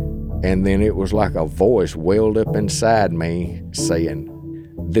 And then it was like a voice welled up inside me saying,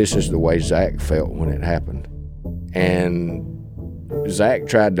 this is the way Zac felt when it happened. And Zac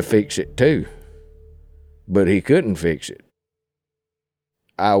tried to fix it too, but he couldn't fix it.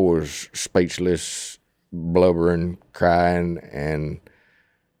 I was speechless, blubbering, crying, and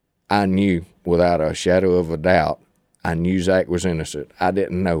I knew without a shadow of a doubt, I knew Zac was innocent. I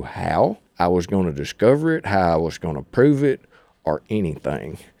didn't know how I was going to discover it, how I was going to prove it, or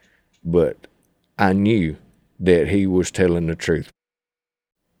anything. But I knew that he was telling the truth.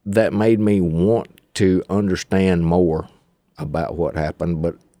 That made me want to understand more about what happened,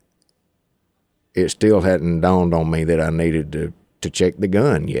 but it still hadn't dawned on me that I needed to check the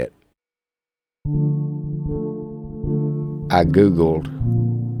gun yet. I Googled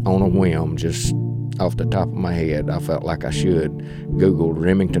on a whim, just off the top of my head, I felt like I should, Googled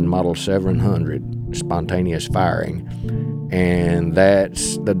Remington Model 700 spontaneous firing, and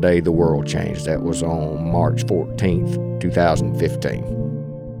that's the day the world changed. That was on March 14th,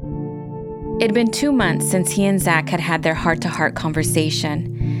 2015. It'd been 2 months since he and Zac had their heart-to-heart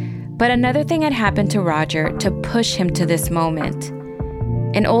conversation, but another thing had happened to Roger to push him to this moment.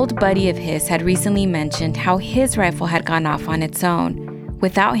 An old buddy of his had recently mentioned how his rifle had gone off on its own,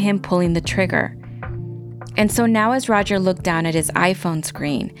 without him pulling the trigger. And so now as Roger looked down at his iPhone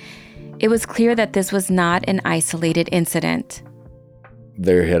screen, it was clear that this was not an isolated incident.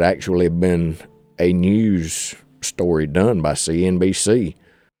 There had actually been a news story done by CNBC.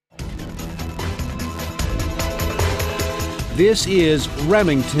 This is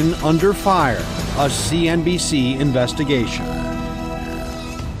Remington Under Fire, a CNBC investigation.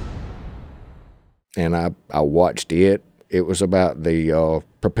 And I watched it. It was about the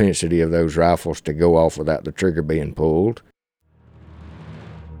propensity of those rifles to go off without the trigger being pulled.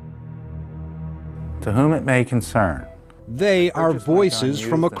 To whom it may concern. They are voices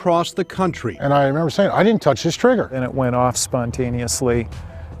from across the country. And I remember saying, I didn't touch this trigger. And it went off spontaneously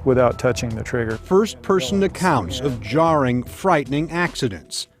without touching the trigger. First-person accounts of jarring, frightening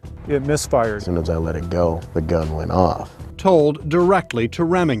accidents. It misfired. As soon as I let it go, the gun went off. Told directly to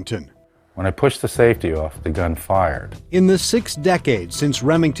Remington. When I pushed the safety off, the gun fired. In the 6 decades since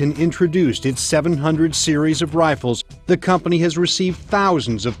Remington introduced its 700 series of rifles, the company has received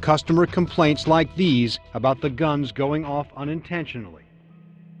thousands of customer complaints like these about the guns going off unintentionally.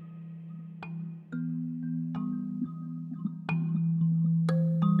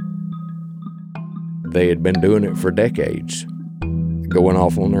 They had been doing it for decades, going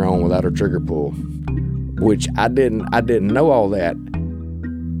off on their own without a trigger pull, which I didn't know all that.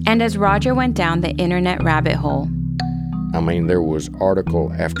 And as Roger went down the internet rabbit hole, I mean, there was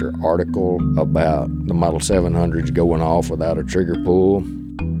article after article about the Model 700s going off without a trigger pull,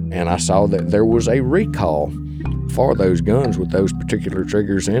 and I saw that there was a recall for those guns with those particular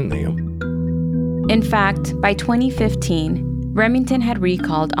triggers in them. In fact, by 2015, Remington had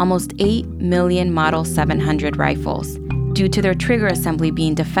recalled almost 8 million Model 700 rifles due to their trigger assembly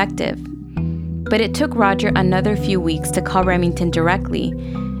being defective. But it took Roger another few weeks to call Remington directly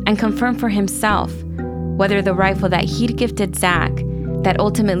and confirm for himself whether the rifle that he'd gifted Zac that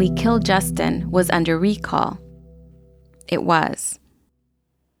ultimately killed Justin was under recall. It was.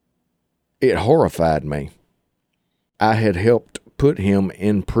 It horrified me. I had helped put him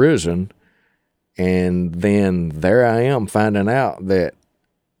in prison, and then there I am finding out that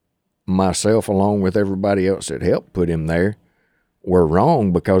myself, along with everybody else that helped put him there, were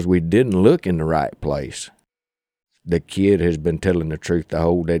wrong because we didn't look in the right place. The kid has been telling the truth the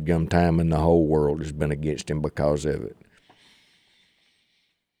whole dadgum time, and the whole world has been against him because of it.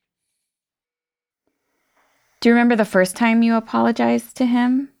 Do you remember the first time you apologized to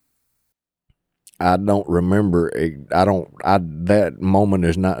him? I don't remember. That moment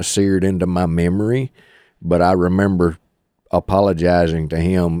is not seared into my memory, but I remember apologizing to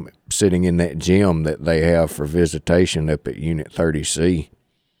him sitting in that gym that they have for visitation up at Unit 30C.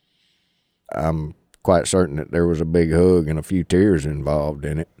 I'm quite certain that there was a big hug and a few tears involved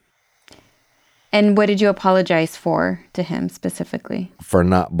in it. And what did you apologize for to him specifically? For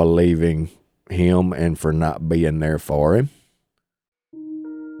not believing him and for not being there for him.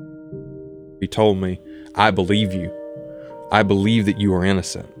 He told me, I believe you. I believe that you are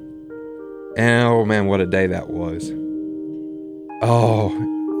innocent. And oh man, what a day that was. Oh,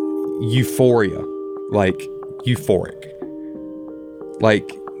 euphoria. Like, euphoric.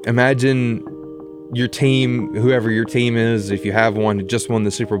 Like, imagine your team, whoever your team is, if you have one, you just won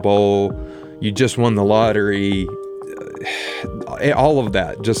the Super Bowl, you just won the lottery, all of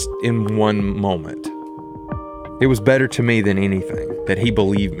that just in one moment. It was better to me than anything that he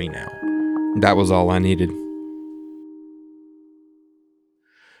believed me now. That was all I needed.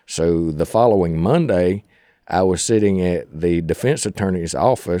 So the following Monday, I was sitting at the defense attorney's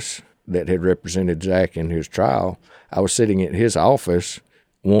office that had represented Zac in his trial. I was sitting at his office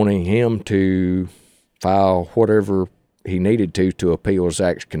wanting him to file whatever he needed to appeal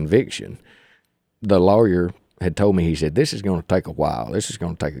Zac's conviction. The lawyer had told me, he said, this is going to take a while. This is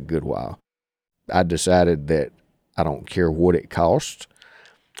going to take a good while. I decided that I don't care what it costs.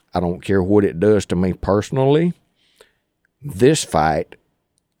 I don't care what it does to me personally. This fight,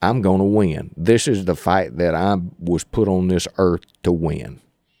 I'm going to win. This is the fight that I was put on this earth to win,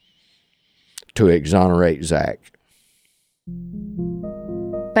 to exonerate Zac.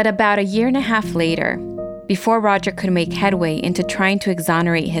 But about a year and a half later, before Roger could make headway into trying to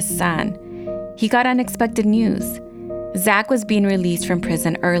exonerate his son, he got unexpected news. Zac was being released from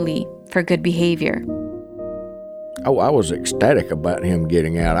prison early for good behavior. Oh, I was ecstatic about him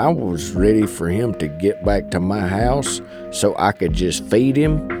getting out. I was ready for him to get back to my house so I could just feed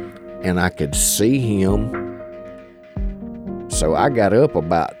him and I could see him. So I got up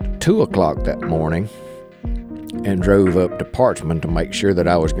about 2 o'clock that morning and drove up to Parchman to make sure that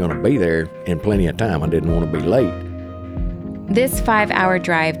I was going to be there in plenty of time. I didn't want to be late. This 5-hour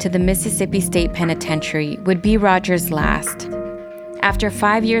drive to the Mississippi State Penitentiary would be Roger's last. After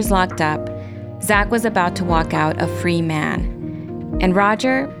 5 years locked up, Zac was about to walk out a free man, and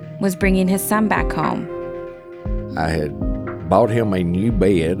Roger was bringing his son back home. I had bought him a new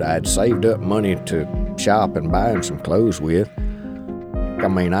bed. I had saved up money to shop and buy him some clothes with. I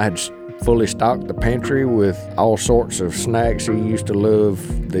mean, I had fully stocked the pantry with all sorts of snacks. He used to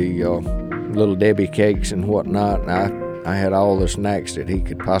love the little Debbie cakes and whatnot. And I had all the snacks that he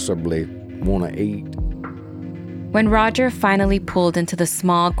could possibly want to eat. When Roger finally pulled into the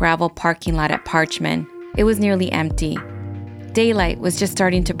small gravel parking lot at Parchman, it was nearly empty. Daylight was just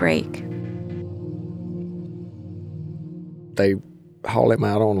starting to break. They hauled him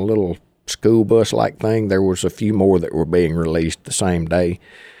out on a little school bus-like thing. There was a few more that were being released the same day.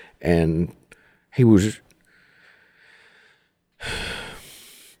 And he was...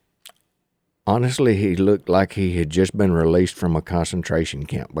 Honestly, he looked like he had just been released from a concentration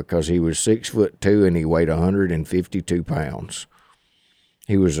camp because he was 6'2" and he weighed 152 pounds.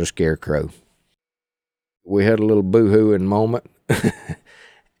 He was a scarecrow. We had a little boo-hooing moment.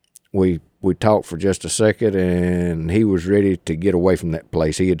 We talked for just a second, and he was ready to get away from that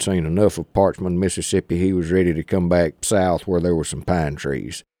place. He had seen enough of Parchman, Mississippi. He was ready to come back south where there were some pine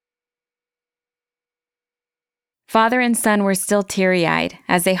trees. Father and son were still teary-eyed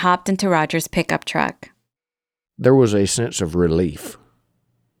as they hopped into Roger's pickup truck. There was a sense of relief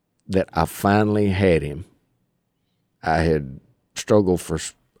that I finally had him. I had struggled for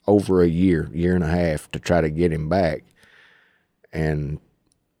over a year and a half to try to get him back, and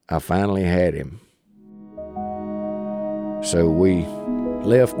I finally had him. So we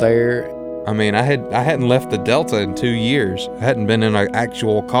left there. I mean, I hadn't left the Delta in 2 years. I hadn't been in an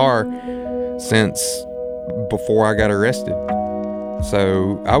actual car since before I got arrested.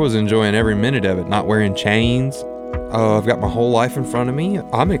 So I was enjoying every minute of it, not wearing chains. I've got my whole life in front of me.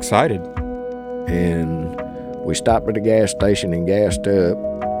 I'm excited. And we stopped at a gas station and gassed up,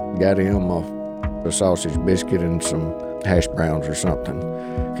 got him a sausage biscuit and some hash browns or something.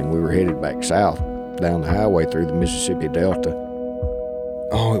 And we were headed back south down the highway through the Mississippi Delta.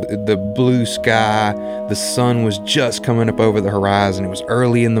 Oh, the blue sky, the sun was just coming up over the horizon. It was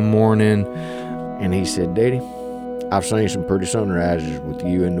early in the morning. And he said, "Daddy, I've seen some pretty sunrises with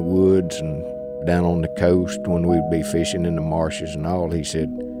you in the woods and down on the coast when we'd be fishing in the marshes and all." He said,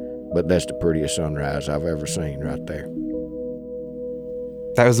 "But that's the prettiest sunrise I've ever seen right there."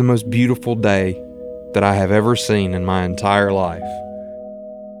 That was the most beautiful day that I have ever seen in my entire life.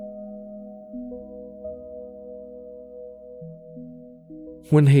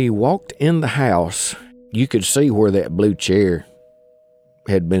 When he walked in the house, you could see where that blue chair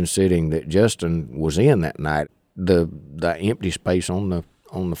had been sitting that Justin was in that night, the empty space on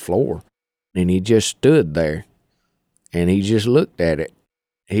the floor. And he just stood there, and he just looked at it.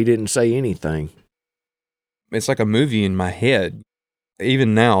 He didn't say anything. It's like a movie in my head.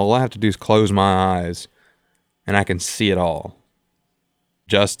 Even now, all I have to do is close my eyes, and I can see it all.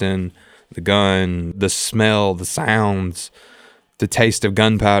 Justin, the gun, the smell, the sounds, the taste of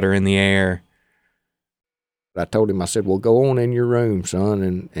gunpowder in the air. I told him, I said, "Well, go on in your room,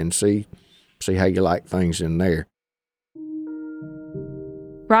 son, and see how you like things in there."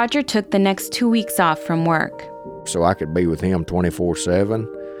 Roger took the next 2 weeks off from work. So I could be with him 24/7.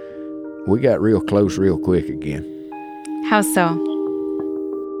 We got real close real quick again. How so?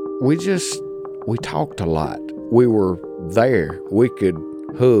 We talked a lot. We were there. We could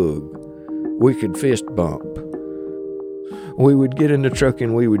hug. We could fist bump. We would get in the truck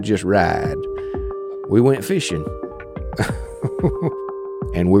and we would just ride. We went fishing.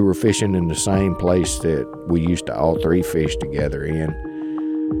 And we were fishing in the same place that we used to all three fish together in.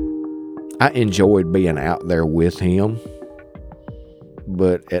 I enjoyed being out there with him,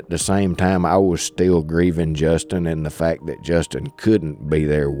 but at the same time, I was still grieving Justin and the fact that Justin couldn't be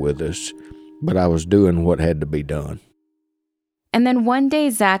there with us, but I was doing what had to be done. And then one day,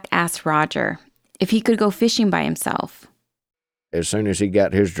 Zac asked Roger if he could go fishing by himself. As soon as he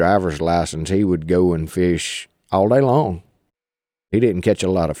got his driver's license, he would go and fish all day long. He didn't catch a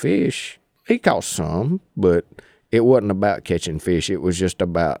lot of fish. He caught some, but it wasn't about catching fish. It was just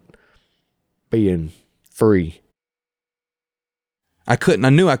about being free. I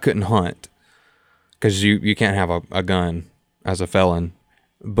knew I couldn't hunt because you can't have a gun as a felon,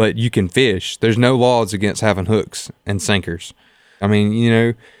 but you can fish. There's no laws against having hooks and sinkers. I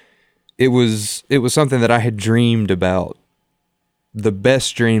mean, it was something that I had dreamed about. The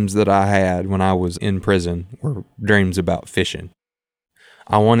best dreams that I had when I was in prison were dreams about fishing.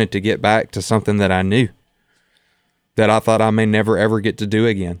 I wanted to get back to something that I knew, that I thought I may never ever get to do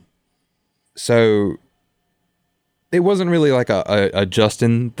again. So it wasn't really like a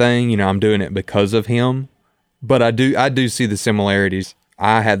Justin thing, I'm doing it because of him, but I do see the similarities.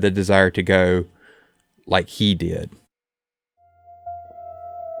 I had the desire to go like he did.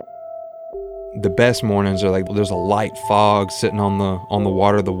 The best mornings are like there's a light fog sitting on the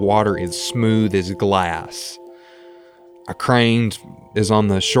water. The water is smooth as glass. A crane is on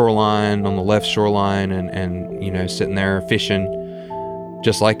the shoreline, on the left shoreline, and you know, sitting there fishing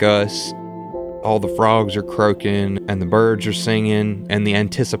just like us. All the frogs are croaking and the birds are singing, and the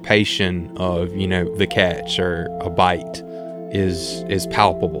anticipation of, you know, the catch or a bite is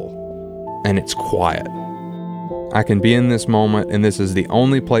palpable, and it's quiet. I can be in this moment, and this is the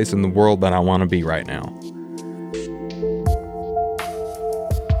only place in the world that I want to be right now.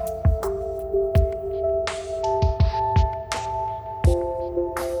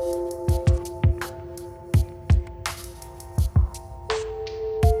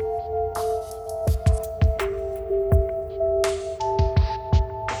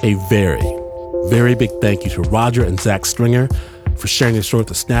 A very, very big thank you to Roger and Zac Stringer for sharing their story with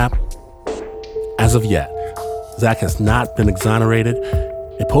the Snap. As of yet, Zac has not been exonerated.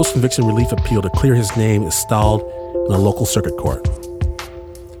 A post-conviction relief appeal to clear his name is stalled in a local circuit court.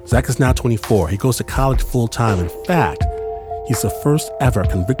 Zac is now 24. He goes to college full-time. In fact, he's the first ever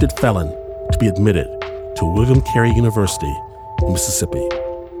convicted felon to be admitted to William Carey University in Mississippi.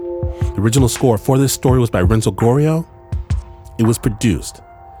 The original score for this story was by Renzo Gorrio. It was produced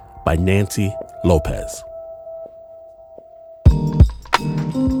by Nancy Lopez.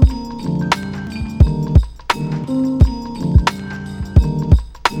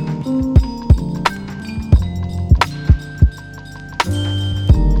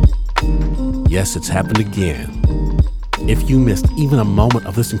 Yes, it's happened again. If you missed even a moment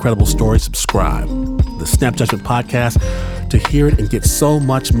of this incredible story, subscribe to the Snap Judgment Podcast to hear it and get so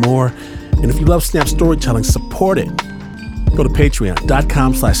much more. And if you love Snap storytelling, support it. Go to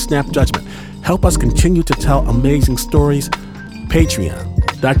patreon.com/snapjudgment. Help us continue to tell amazing stories.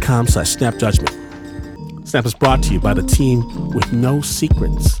 Patreon.com/snapjudgment. Snap is brought to you by the team with no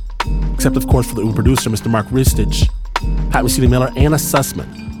secrets, except, of course, for the producer, Mr. Mark Ristich, Pat Mesiti-Miller, Anna Sussman,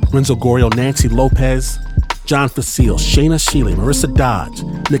 Renzo Gorrio, Nancy Lopez, John Facile, Shayna Shealy, Marissa Dodge,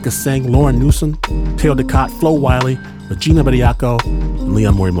 Nika Singh, Lauren Newsom, Teo Ducot, Flo Wiley, Regina Bediaco, and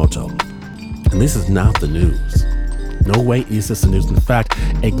Leon Morimoto. And this is not the news. No way is this the news. In fact,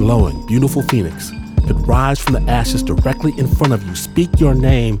 a glowing, beautiful phoenix could rise from the ashes directly in front of you, speak your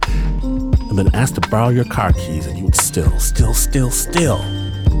name, and then ask to borrow your car keys, and you would still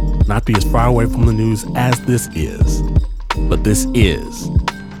not be as far away from the news as this is. But this is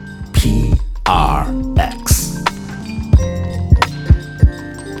PRX.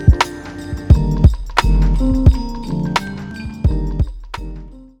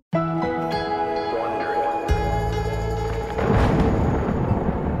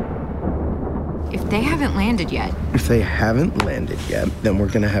 They haven't landed yet. If they haven't landed yet, then we're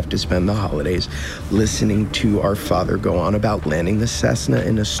going to have to spend the holidays listening to our father go on about landing the Cessna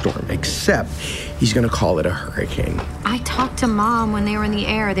in a storm, except he's going to call it a hurricane. I talked to Mom when they were in the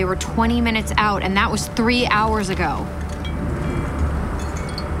air. They were 20 minutes out, and that was 3 hours ago.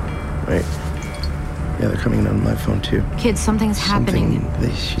 Wait. Yeah, they're coming in on my phone, too. Kids, something's happening.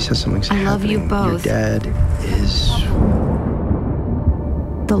 She says something's happening. I love you both. Your dad is...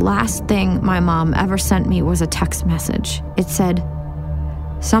 The last thing my mom ever sent me was a text message. It said,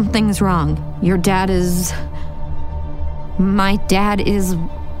 "Something's wrong. Your dad is..." My dad is...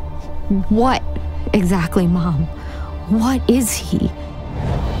 What exactly, Mom? What is he?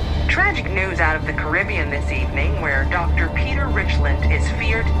 Tragic news out of the Caribbean this evening, where Dr. Peter Richland is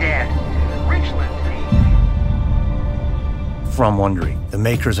feared dead. Richland... From Wondery, the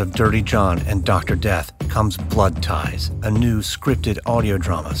makers of Dirty John and Dr. Death, comes Blood Ties, a new scripted audio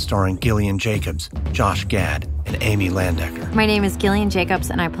drama starring Gillian Jacobs, Josh Gad, and Amy Landecker. My name is Gillian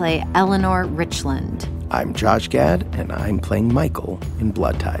Jacobs, and I play Eleanor Richland. I'm Josh Gad, and I'm playing Michael in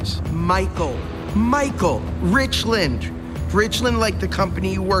Blood Ties. Michael! Richland! Richland like the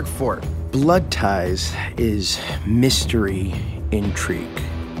company you work for. Blood Ties is mystery, intrigue,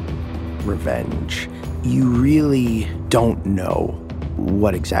 revenge. You really don't know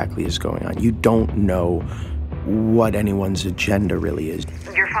what exactly is going on. You don't know what anyone's agenda really is.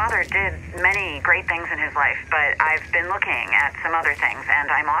 Your father did many great things in his life, but I've been looking at some other things, and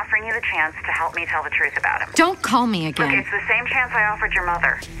I'm offering you the chance to help me tell the truth about him. Don't call me again. Look, it's the same chance I offered your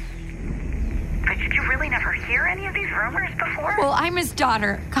mother. But did you really never hear any of these rumors before? Well, I'm his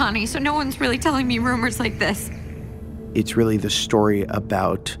daughter, Connie, so no one's really telling me rumors like this. It's really the story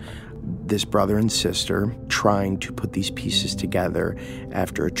about this brother and sister trying to put these pieces together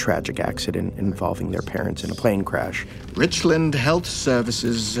after a tragic accident involving their parents in a plane crash. Richland Health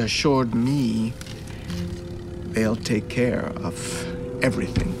Services assured me they'll take care of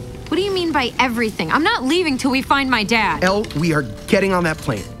everything. What do you mean by everything? I'm not leaving till we find my dad. Elle, we are getting on that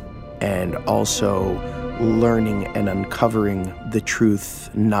plane. And also learning and uncovering the truth,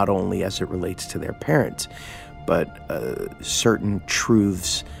 not only as it relates to their parents, but certain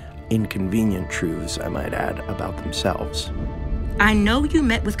truths, inconvenient truths, I might add, about themselves. I know you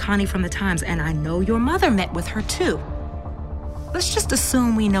met with Connie from the Times, and I know your mother met with her too. Let's just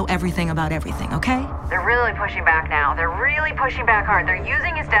assume we know everything about everything, okay? They're really pushing back now. They're really pushing back hard. They're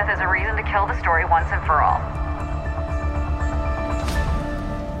using his death as a reason to kill the story once and for all.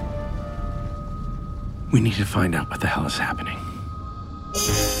 We need to find out what the hell is happening.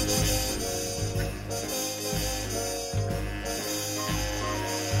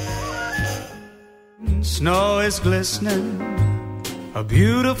 Snow is glistening, a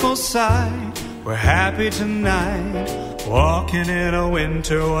beautiful sight. We're happy tonight, walking in a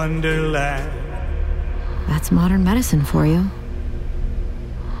winter wonderland. That's modern medicine for you.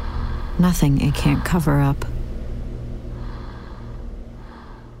 Nothing it can't cover up.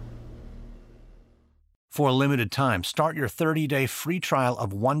 For a limited time, start your 30-day free trial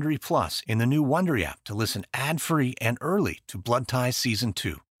of Wondery Plus in the new Wondery app to listen ad-free and early to Blood Ties Season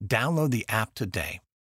 2. Download the app today.